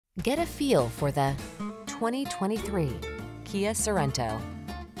Get a feel for the 2023 Kia Sorento.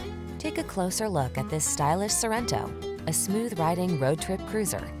 Take a closer look at this stylish Sorento, a smooth-riding road trip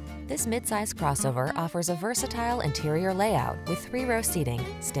cruiser. This midsize crossover offers a versatile interior layout with 3-row seating,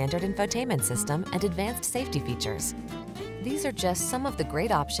 standard infotainment system, and advanced safety features. These are just some of the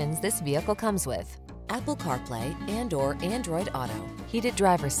great options this vehicle comes with: Apple CarPlay and/or Android Auto, heated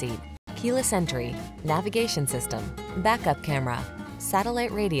driver's seat, keyless entry, navigation system, backup camera,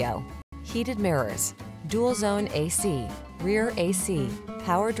 satellite radio, heated mirrors, dual zone AC, rear AC,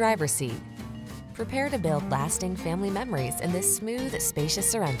 power driver's seat. Prepare to build lasting family memories in this smooth,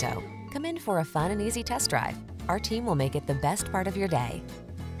 spacious Sorento. Come in for a fun and easy test drive. Our team will make it the best part of your day.